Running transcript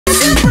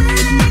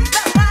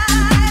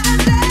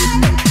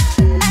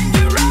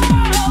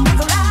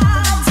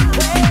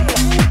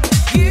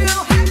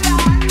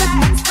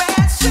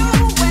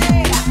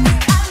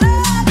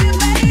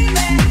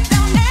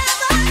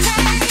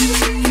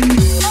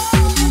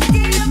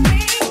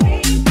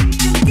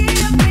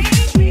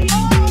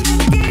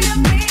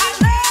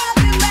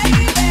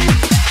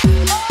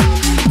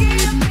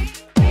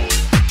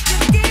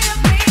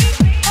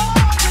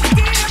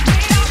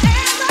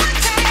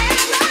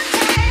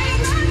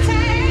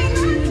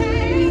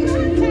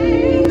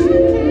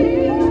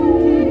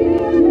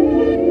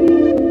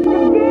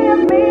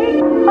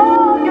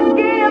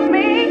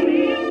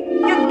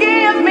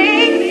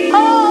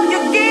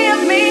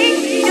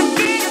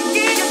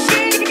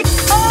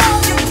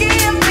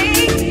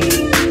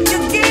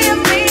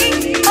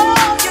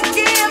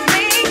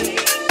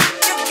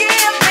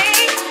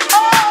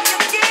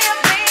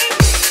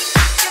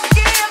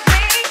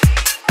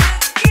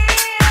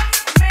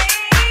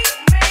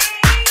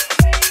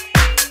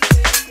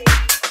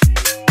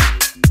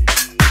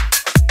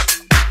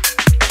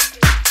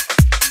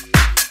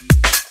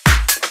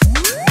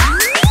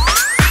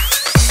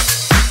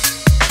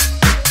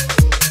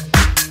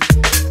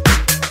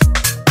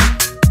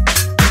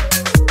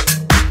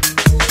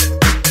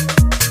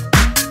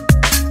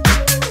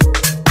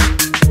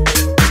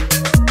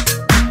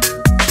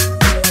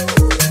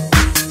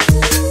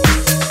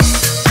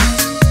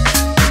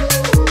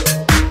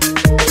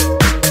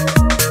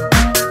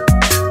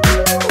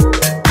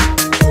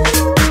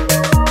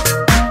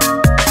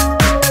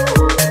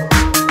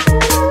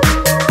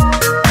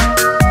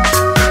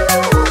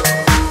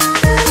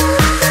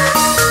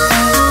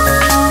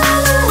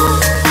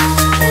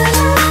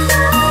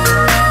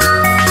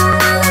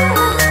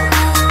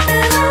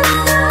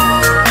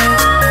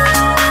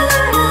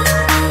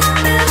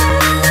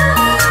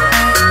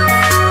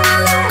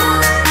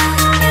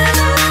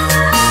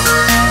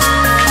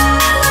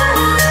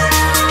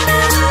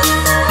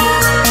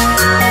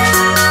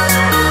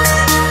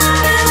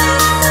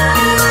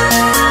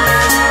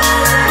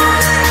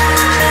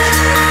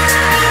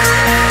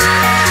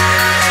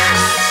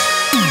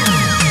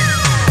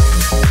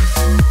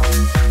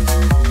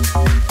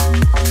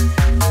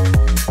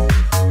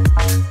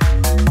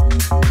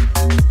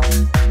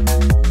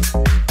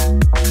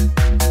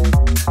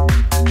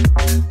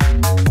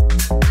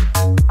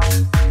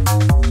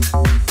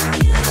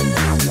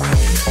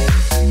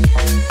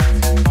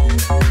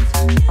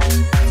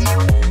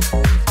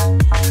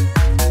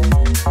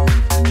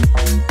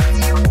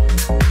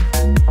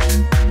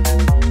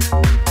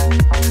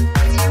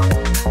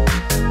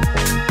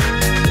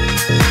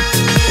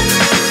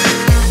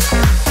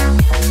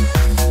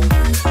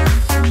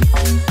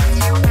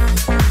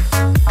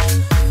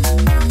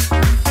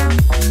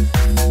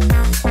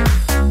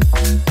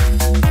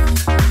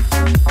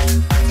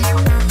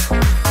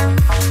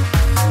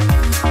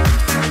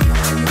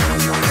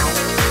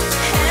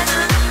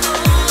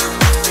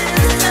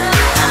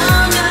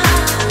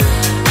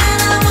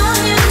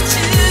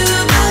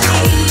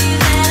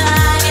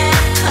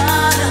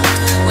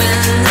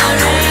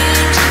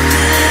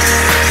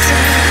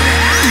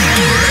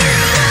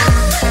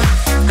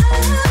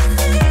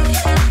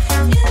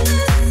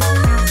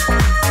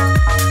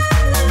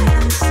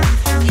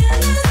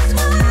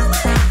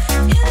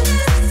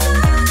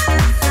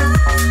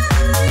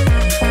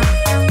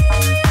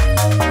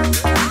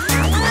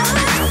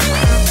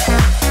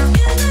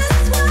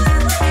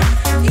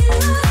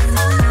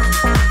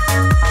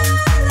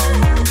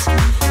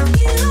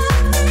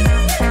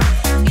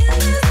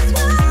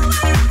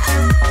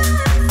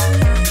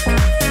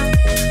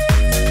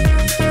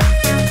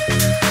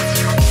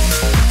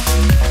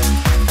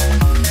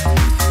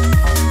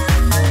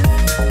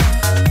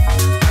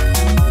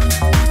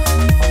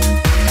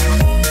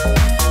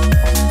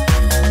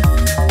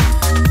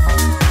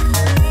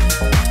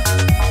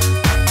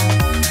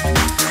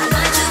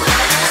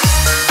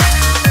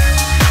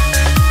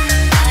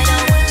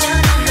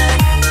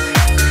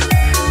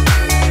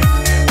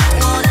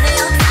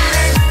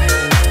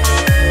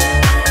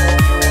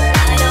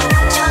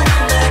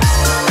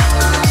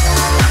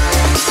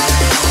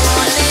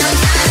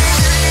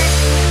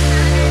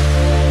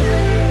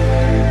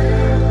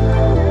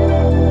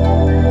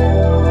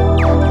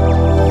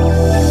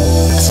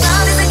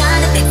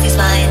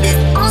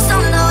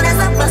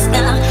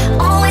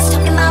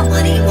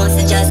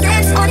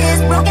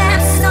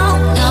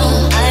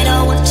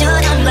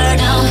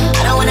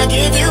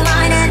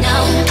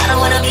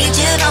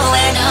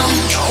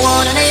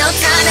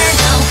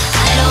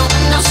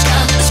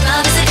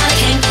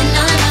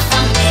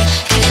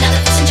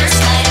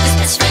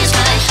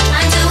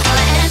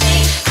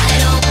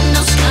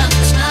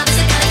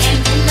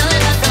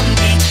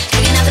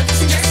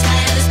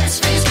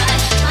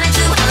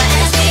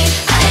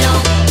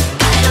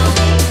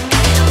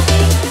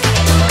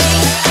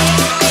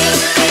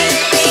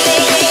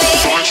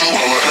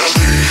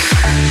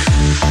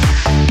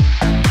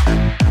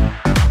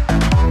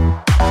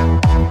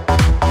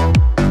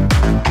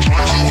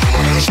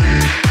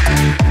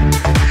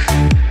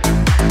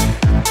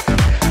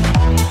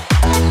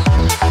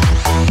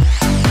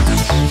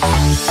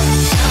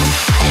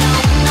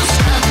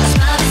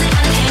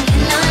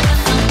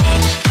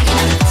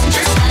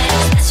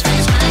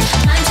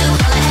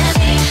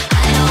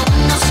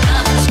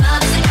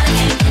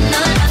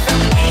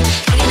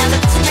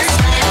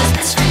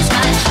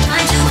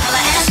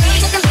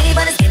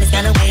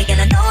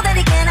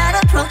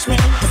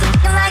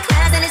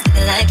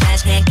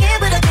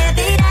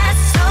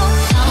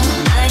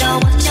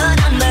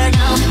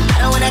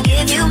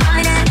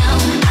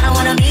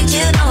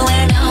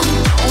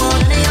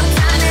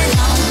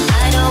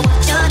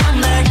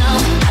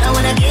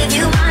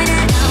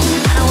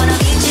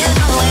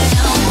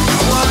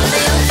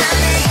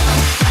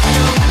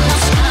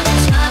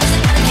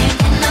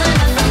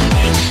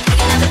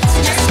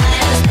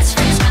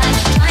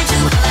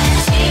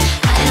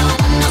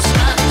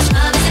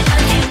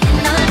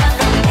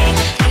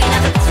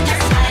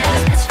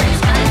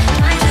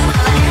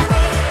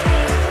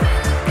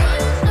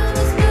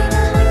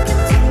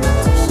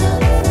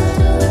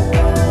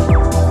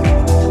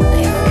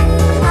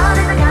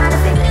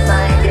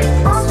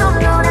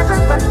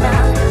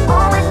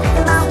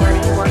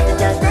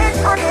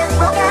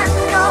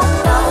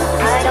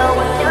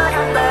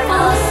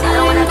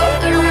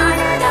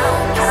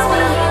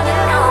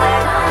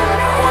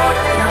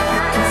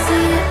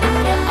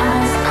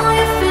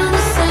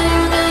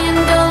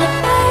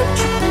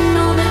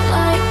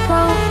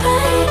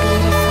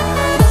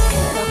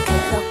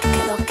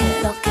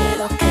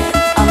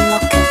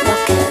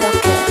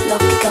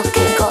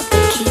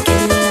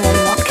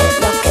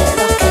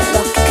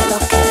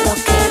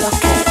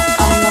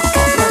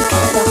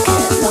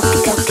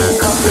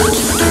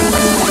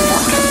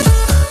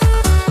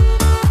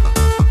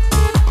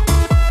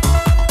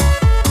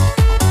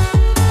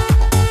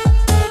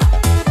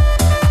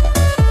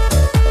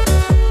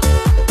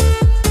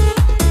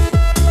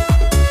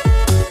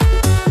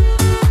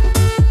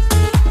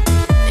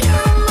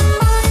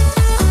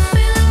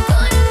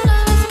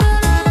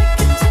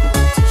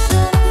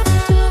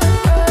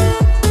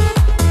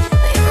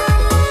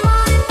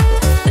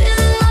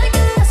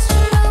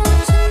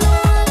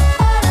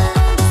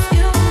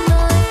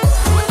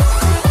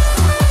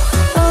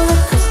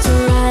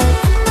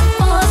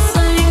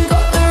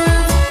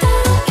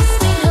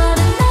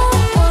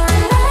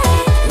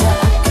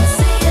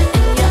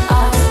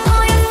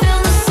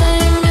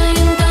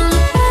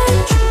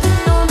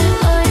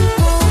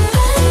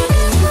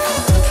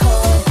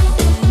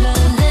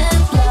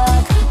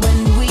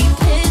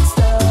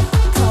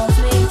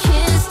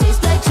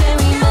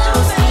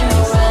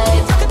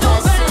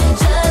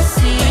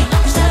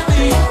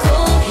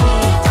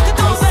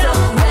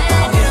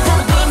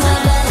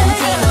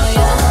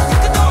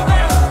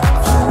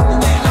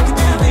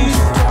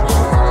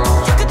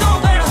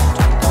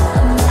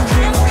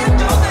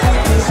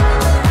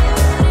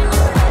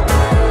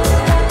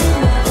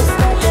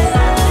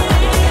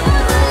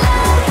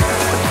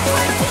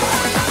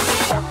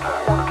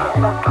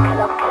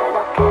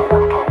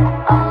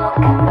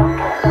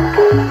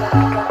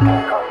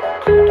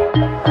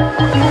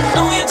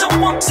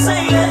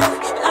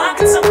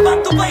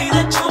the way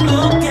that you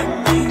look at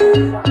me.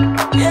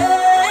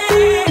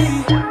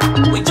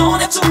 Yeah, we don't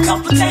have to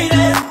complicate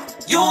it.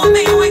 You and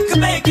me, we can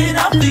make it.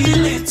 I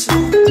feel it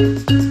too.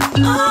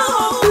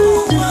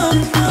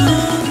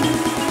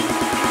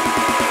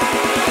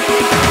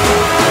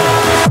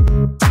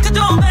 It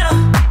don't matter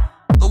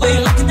the way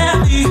you're looking at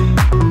me.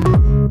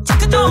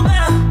 It don't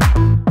matter.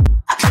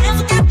 I can't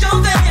forget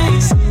your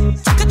face.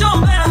 It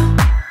don't matter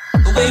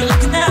the way you're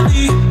looking at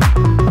me.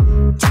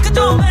 It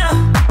don't matter.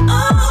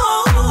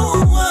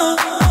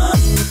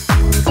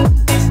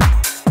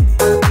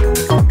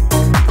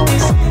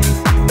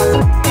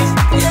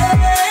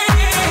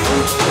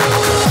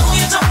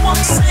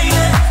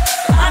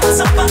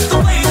 About the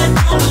way that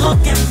you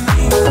look at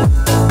me.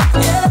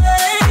 Yeah,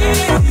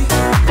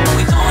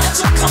 we don't have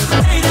to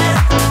complicate it.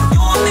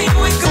 You and me,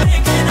 we can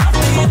make it. I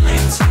feel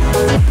it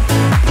too.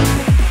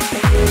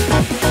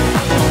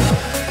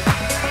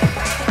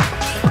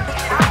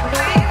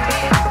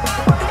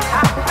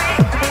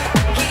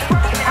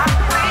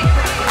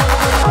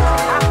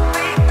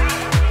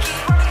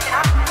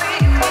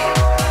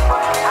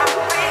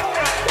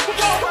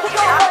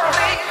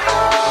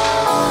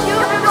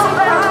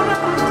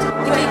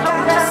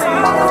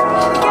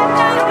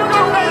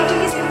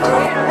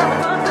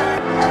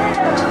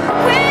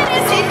 When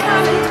is it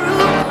coming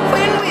through?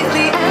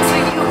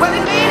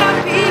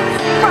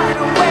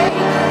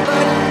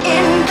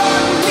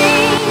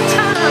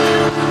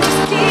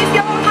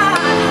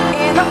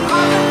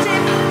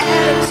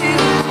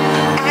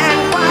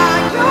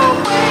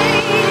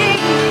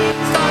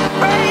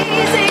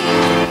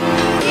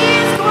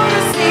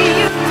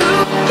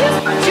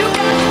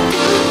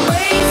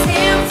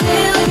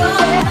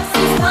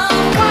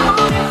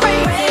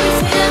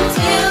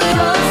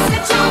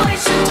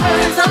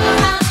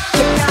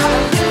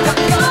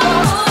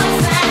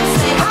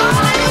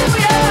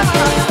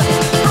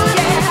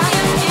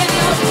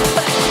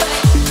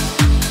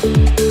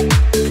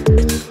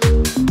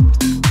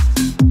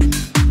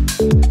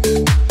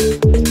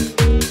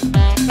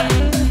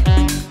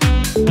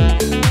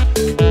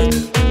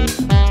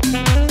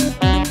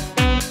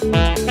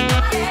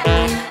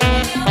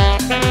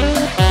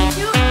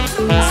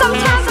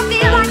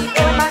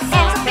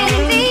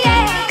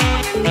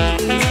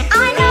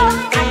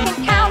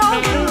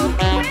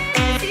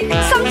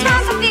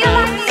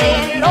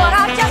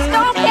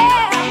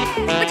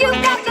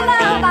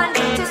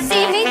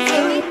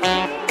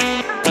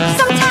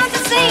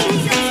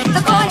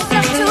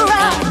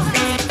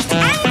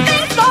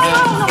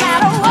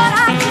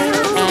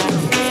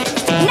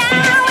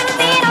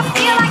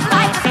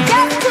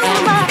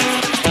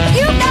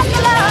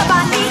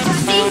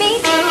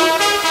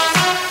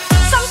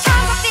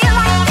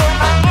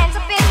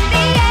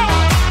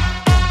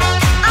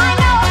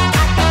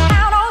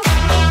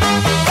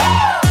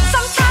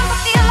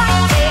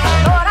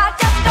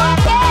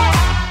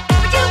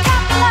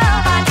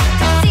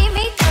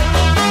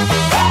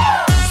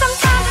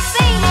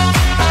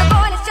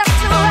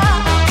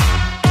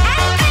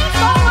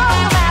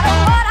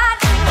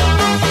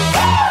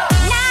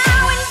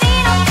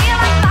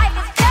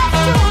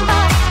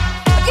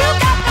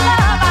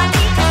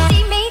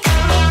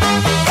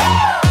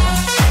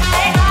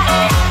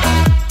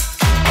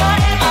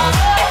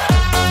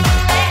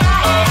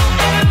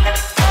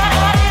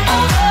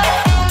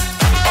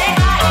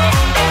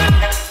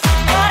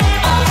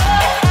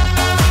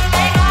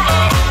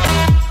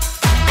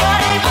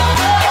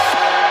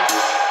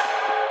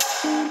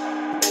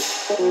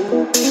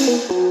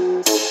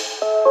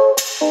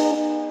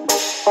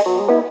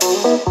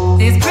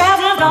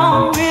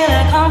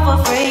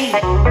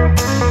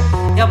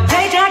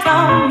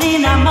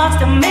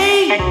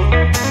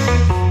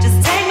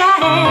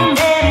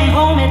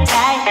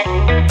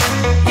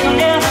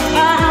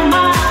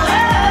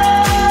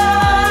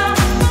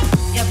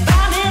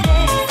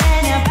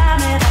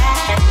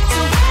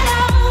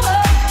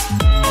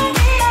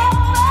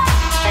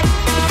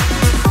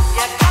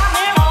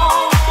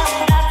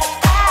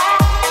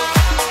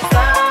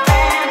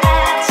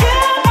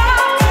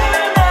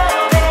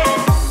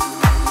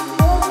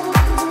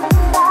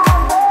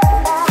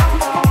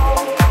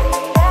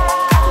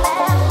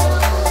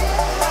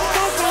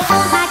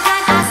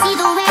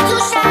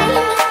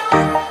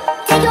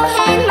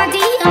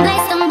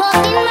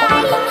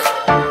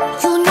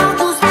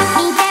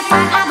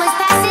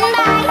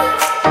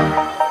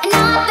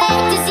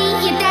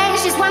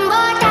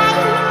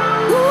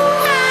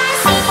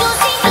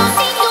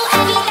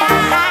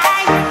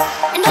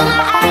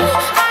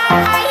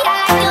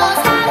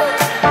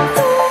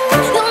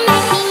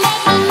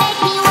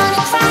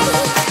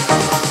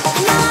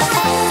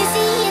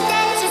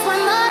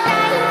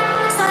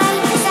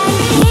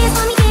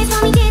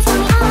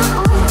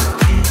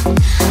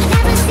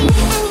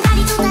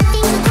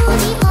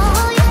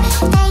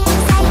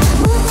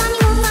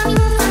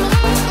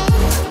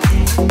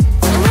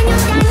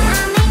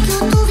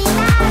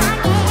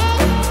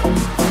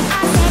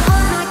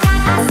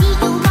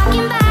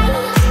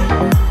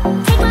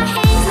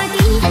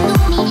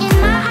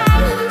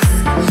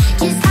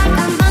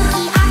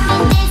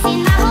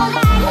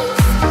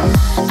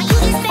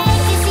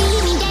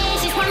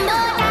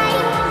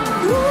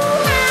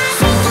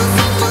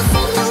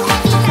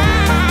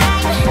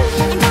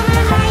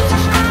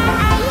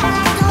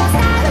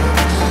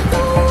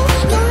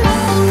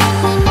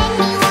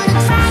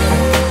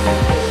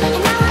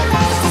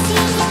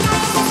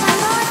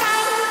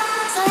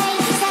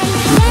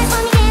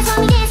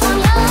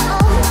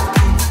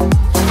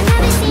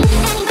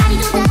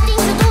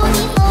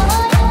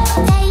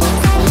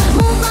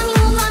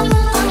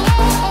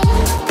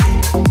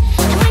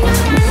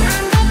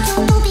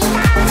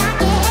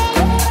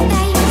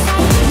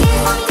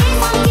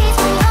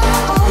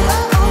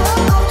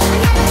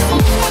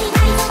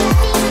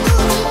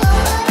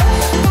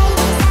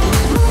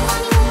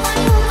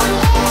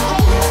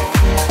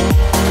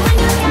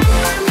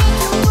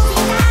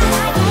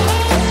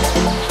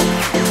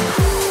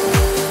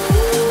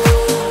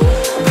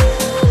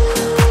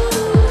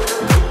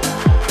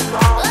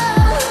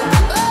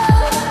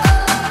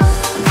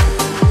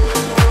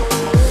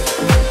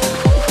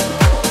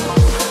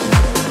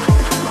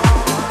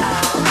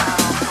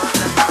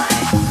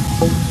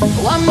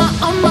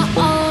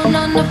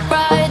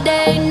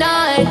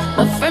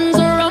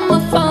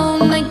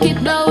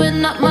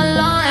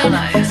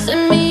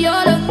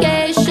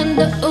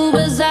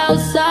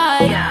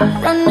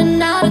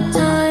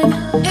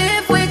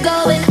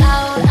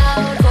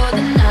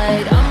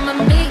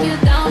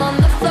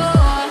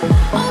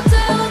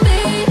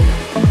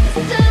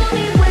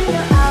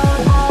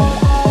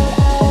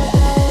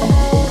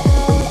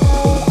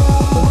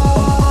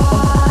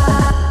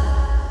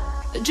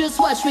 Just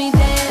watch me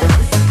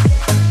dance.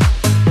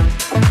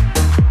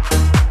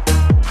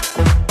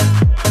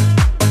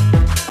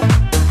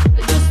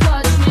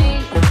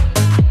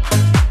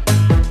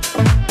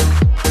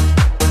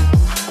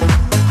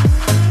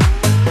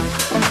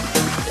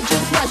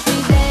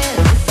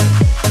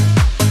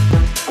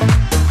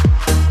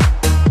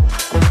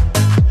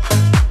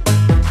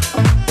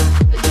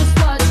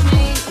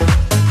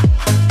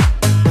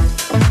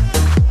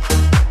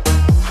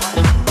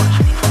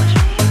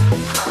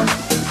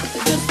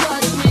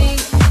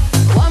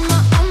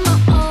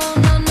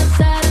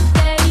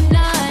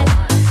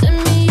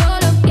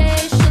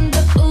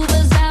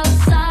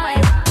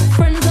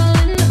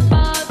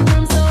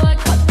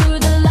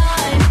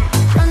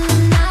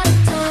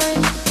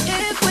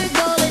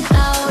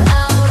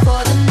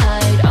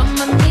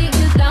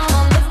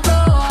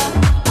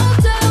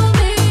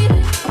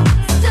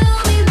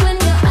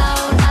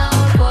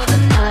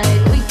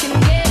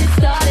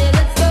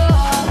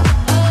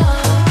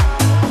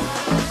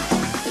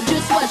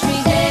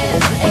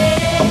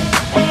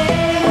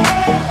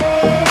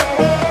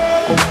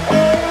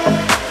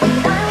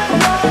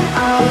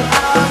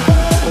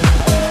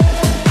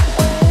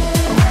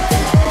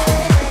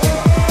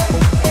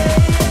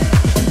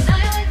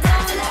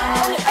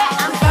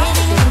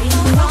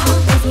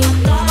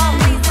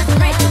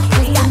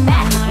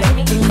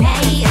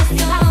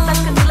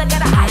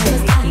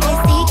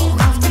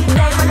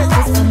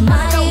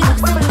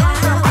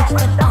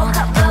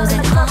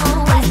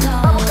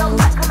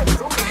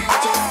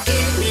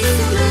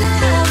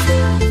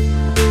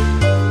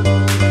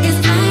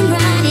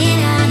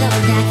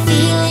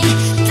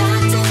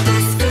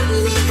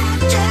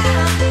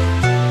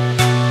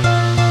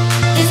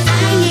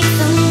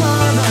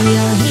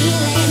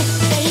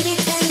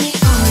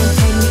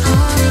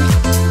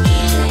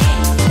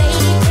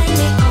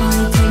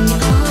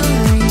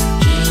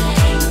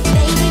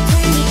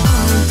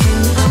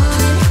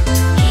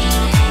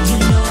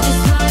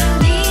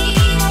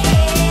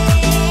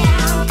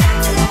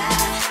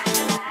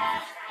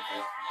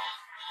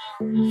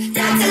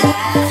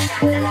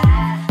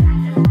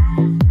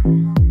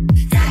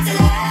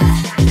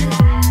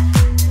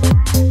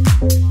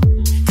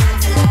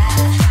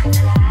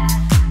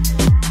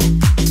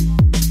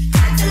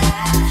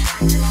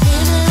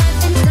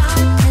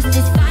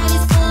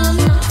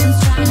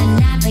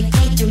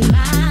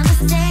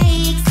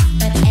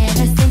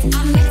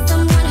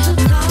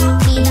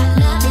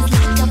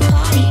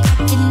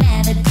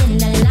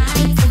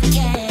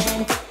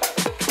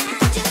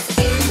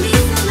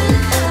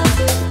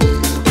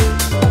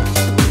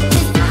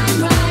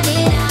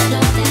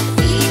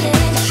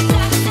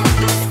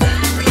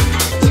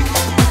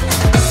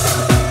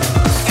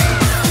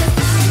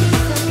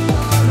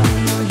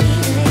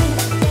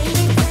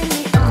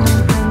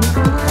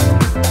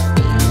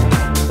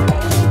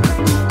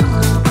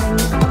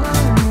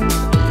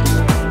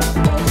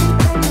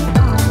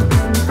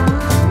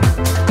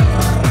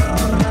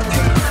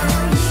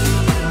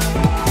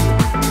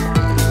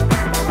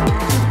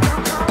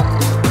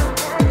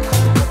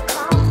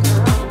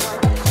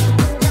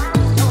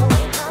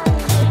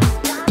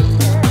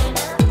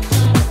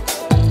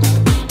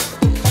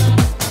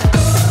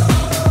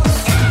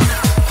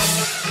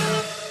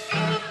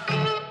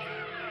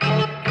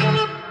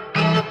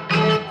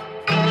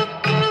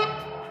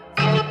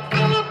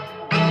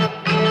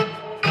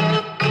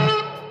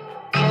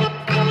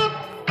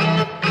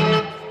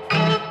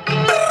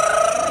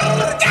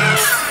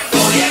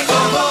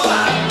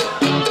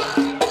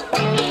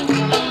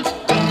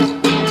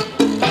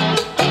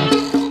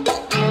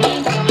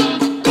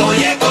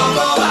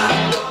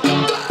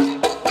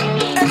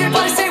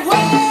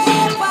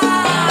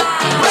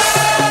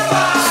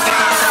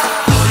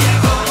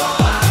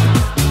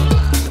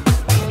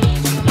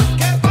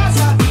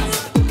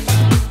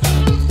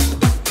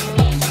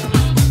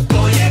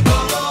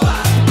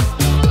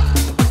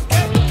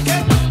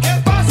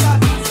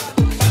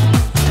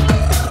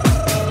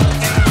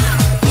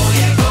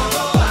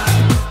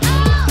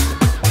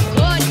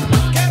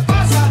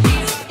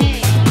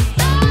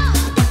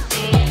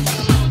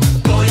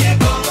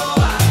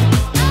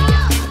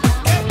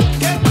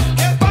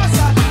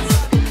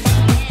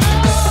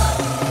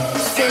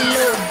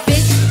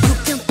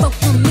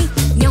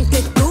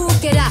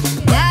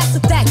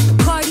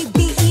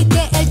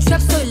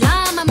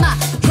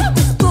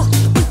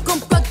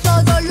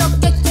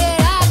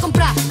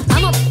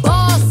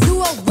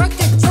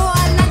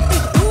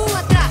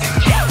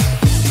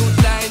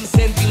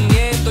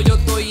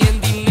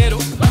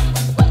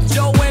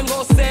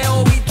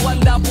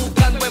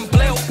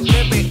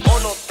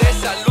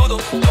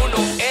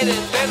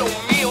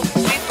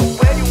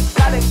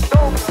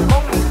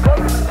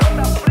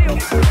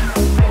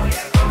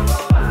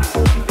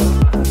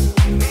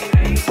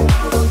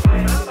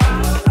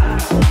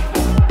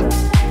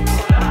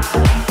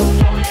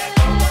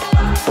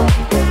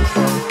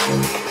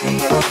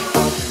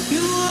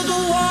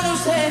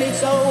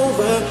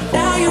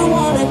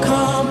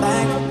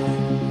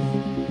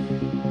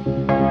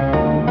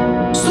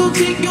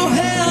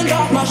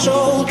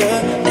 shoulder.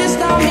 This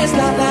time it's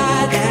not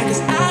like that,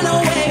 'cause I know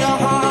where your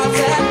heart's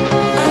at.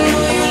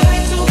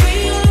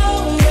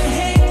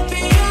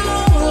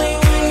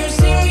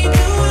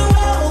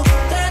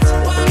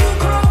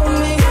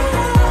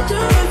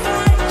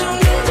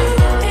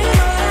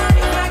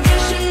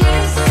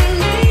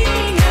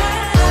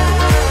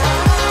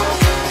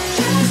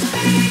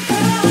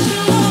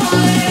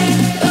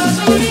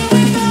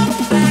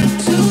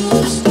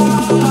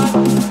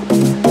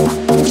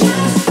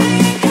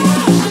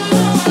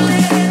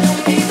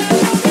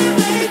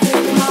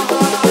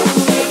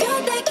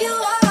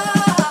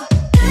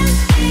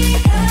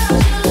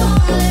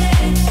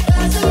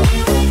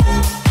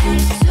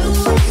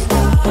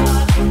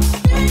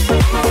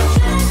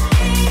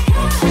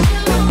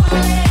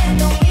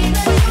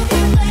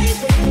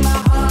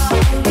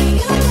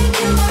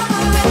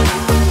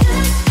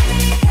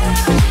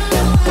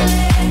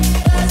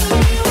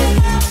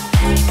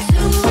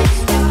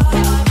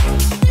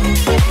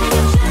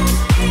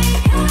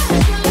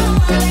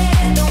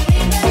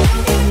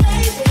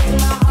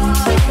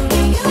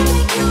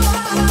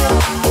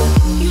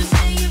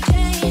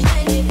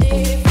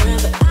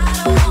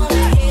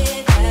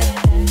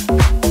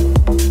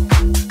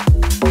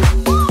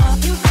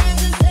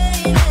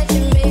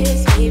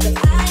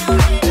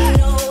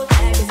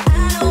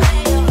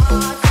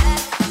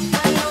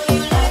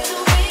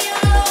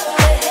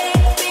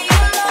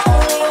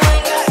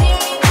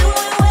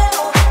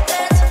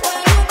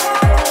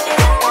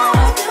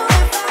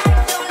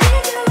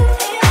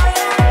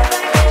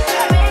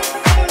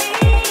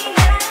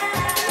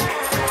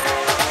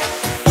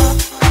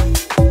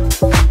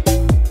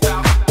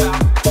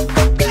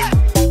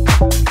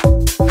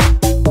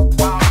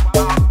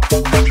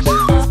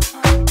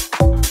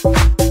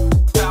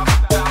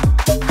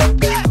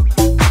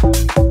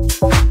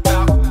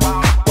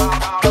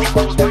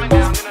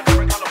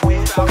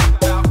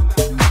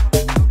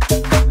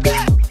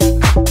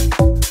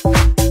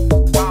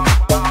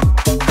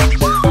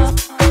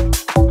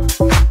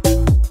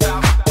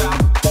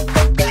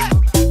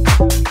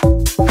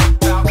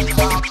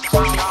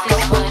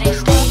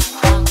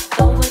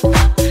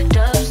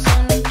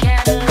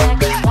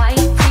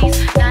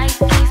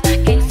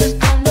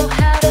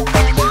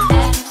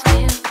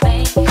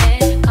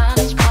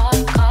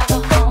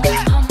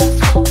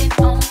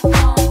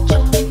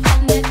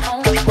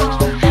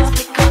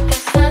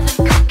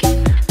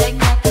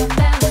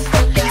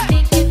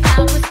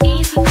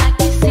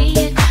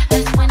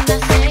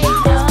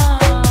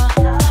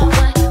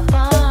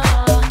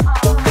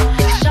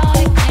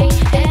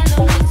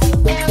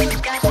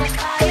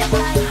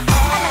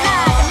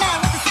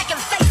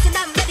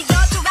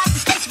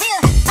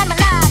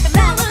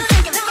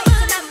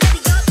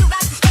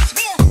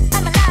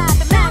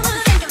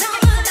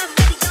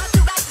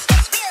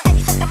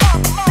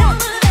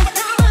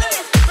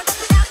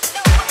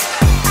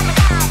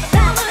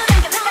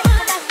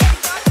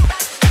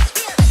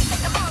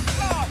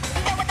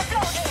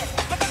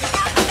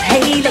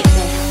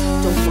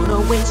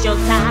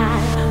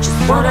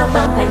 Wanna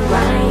bump and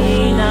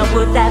grind, now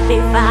would that be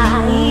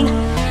fine?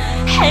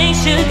 Hey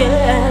sugar,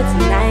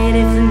 tonight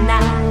is the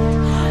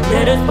night.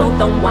 Let us both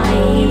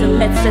unwind and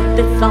let's set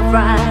this off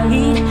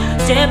right.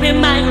 Step in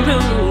my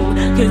room,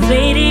 cause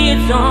lady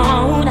it's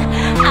on.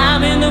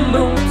 I'm in the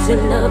mood to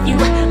love you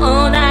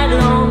all night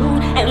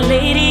long. And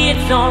lady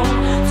it's on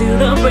till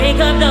the break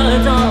of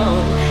the dawn.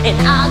 And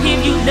I'll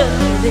give you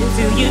love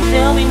until you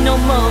tell me no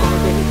more.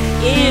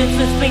 It's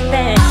a sweet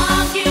thing.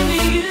 I'll give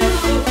you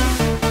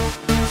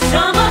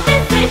some of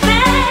this sweet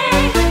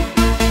thing,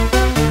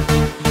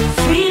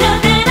 sweeter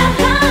than a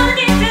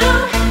honeydew,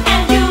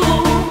 and you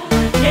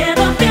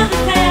never feel the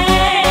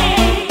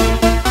same.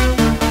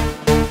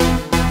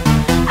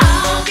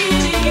 I'll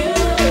give you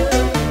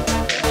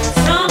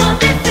some of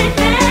this sweet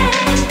thing,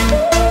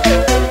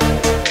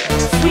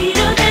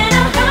 sweeter than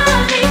a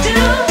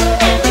honeydew,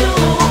 and you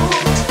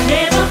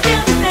never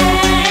feel the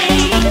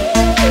same.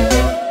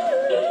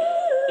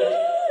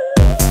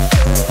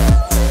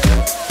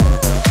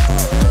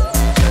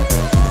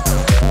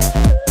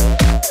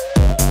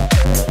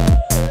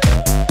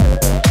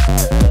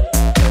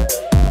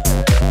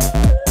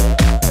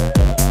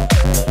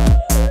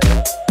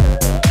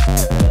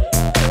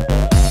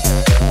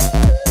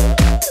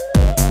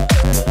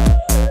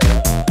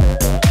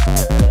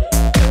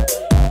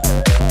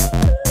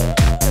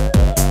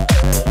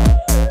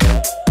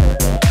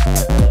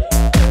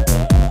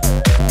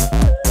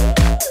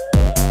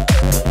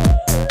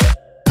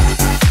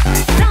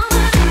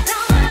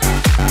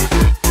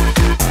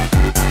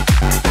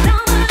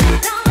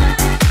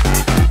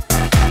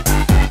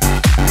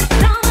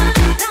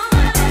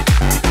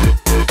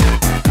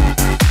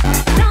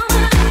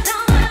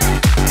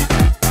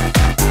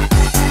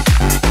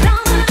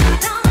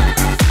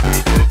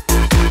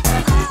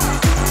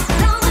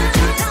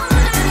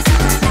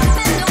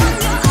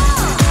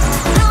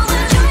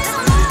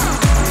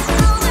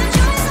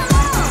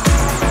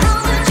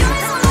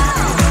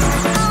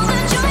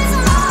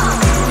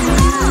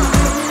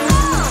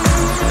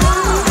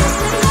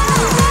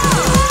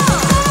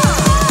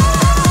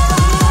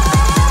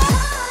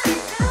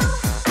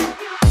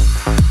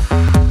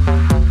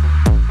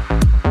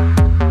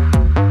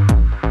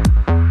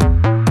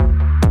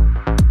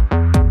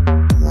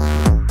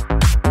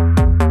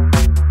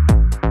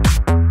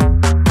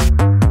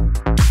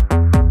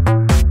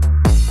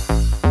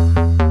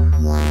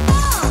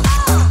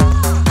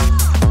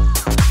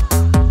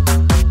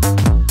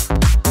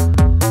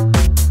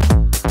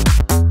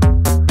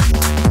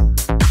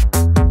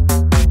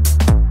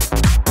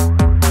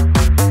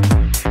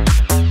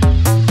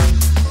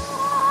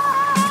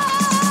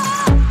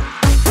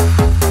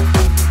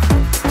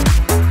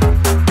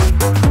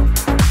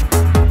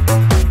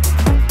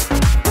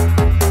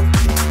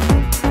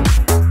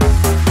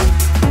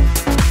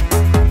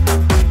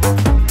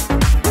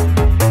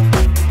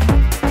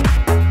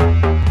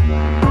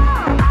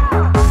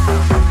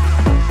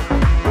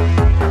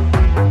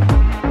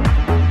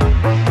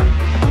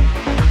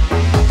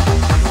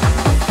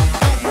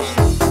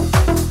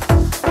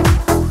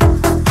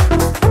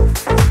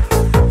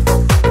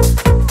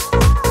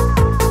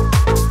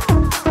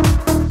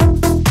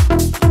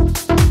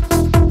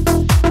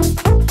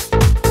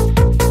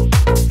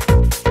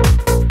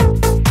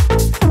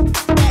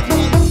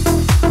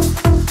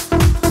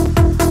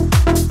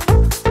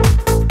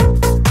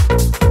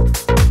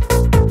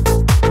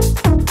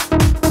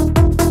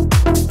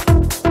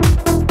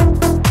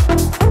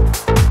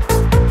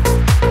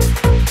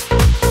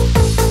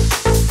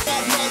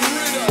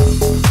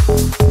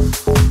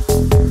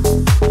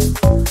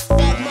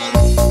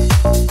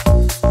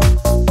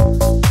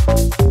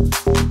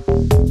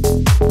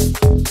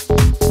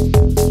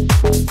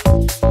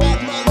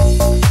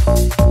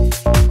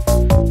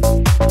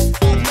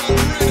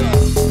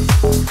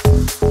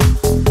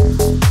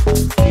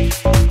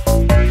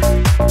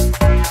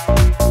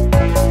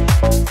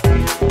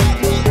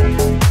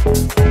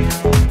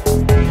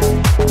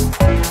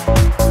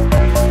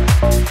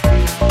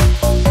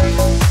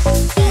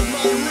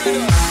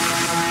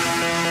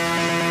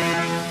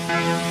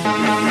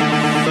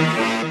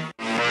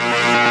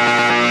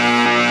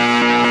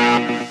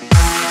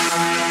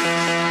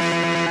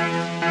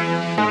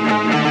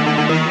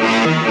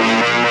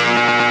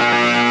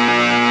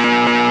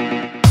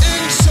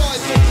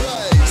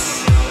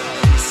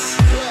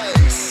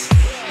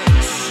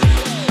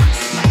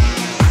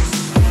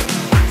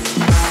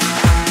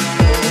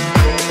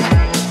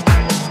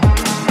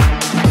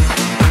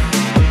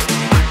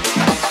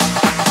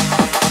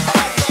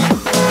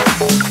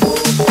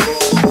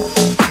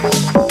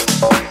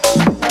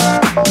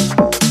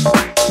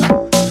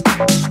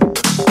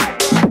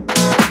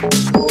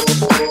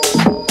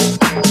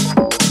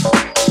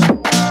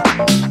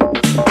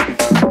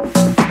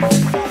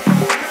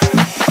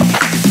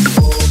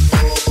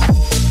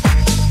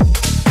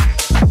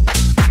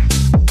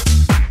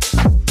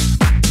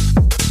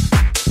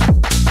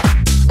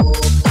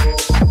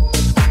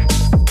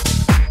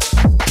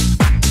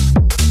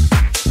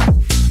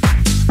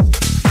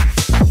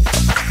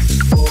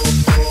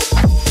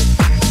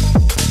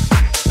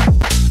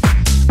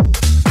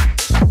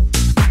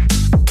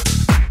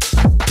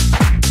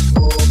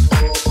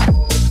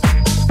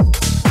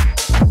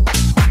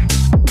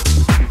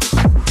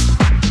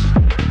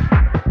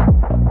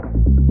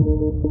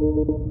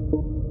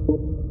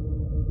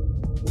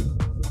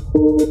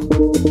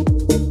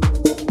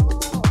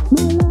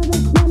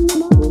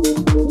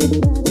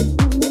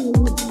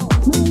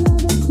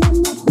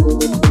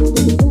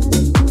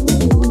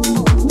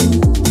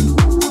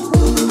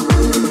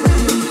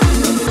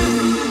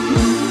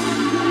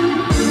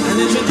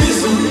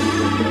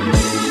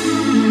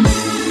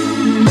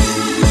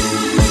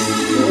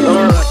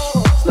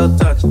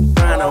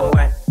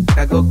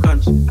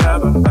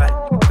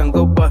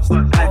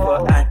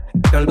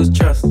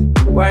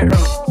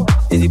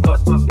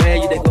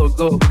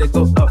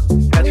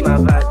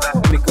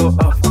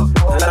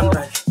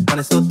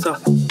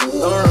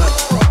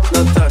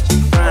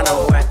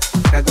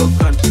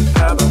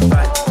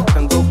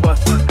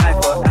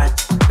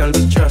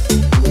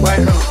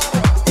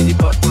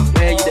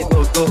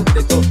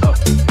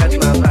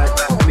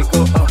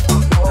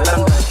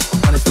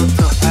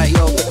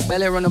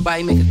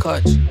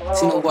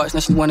 Now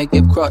she wanna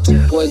give crutch.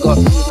 Boy got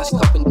views, now she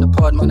hopping in the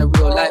pod. Man, a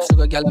real life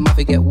sugar gal, I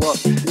might get what.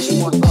 She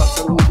wants cups,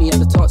 so meet me at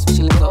the top.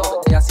 Switching later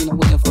other day, I seen her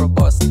waiting for a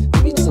bus.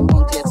 Maybe just a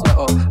Moncler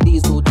sweater,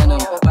 diesel denim.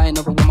 Buying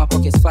over when my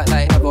pockets fat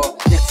like ever.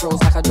 Neck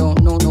froze like I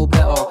don't know no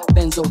better.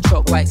 Benzo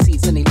truck, white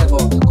seats and they leather.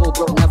 Go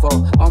broke never.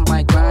 On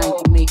my grind,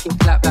 you make it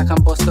clap like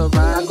I'm Busta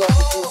Rhymes. I got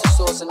the juice, the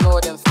sauce and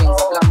all them things.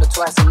 I blammed her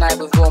twice a night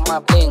with all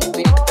my bling.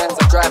 Big Benz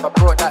I drive, I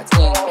brought that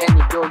thing.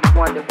 Any girl you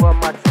want, they want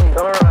my thing.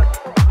 Don't rush,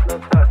 no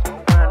touch.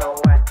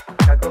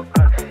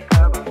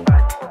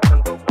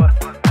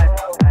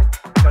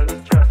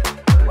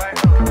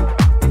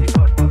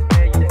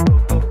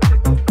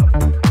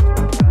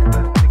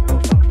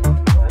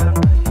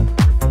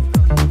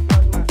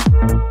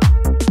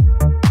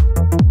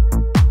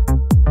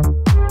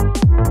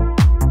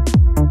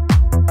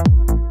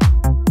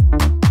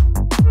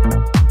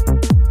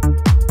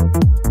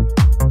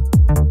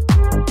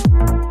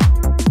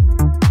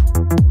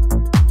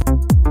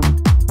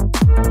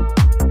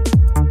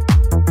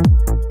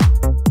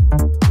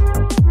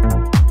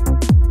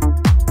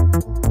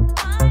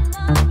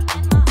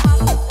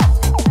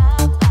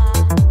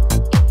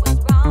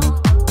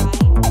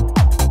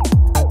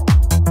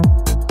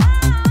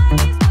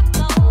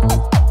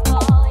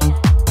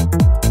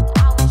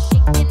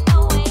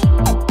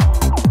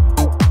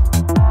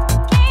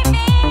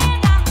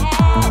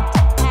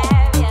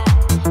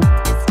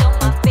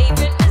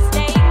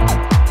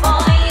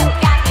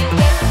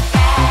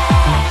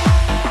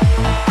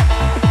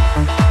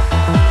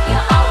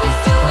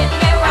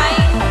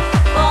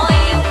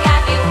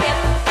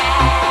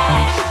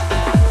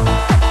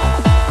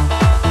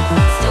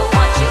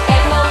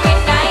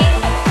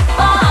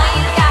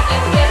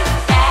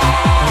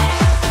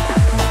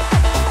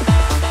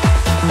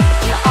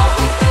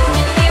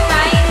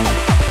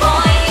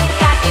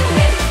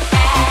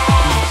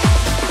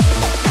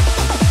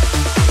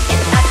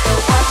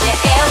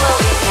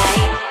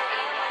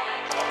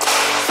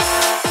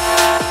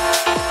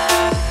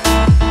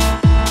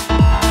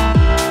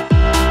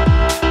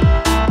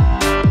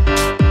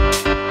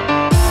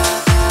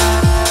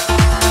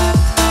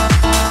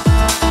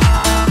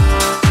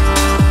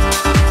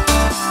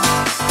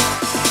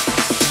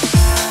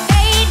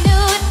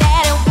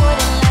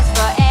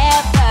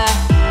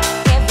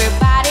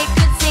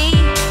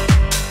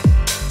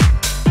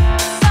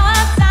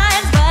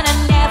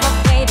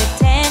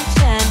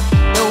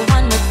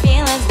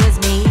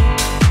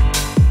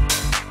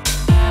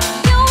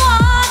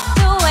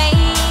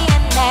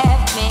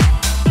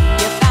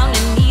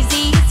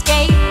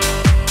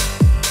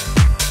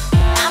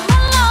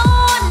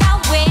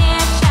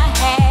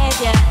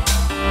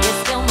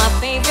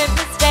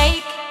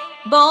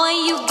 Boy,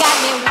 you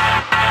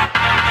got me.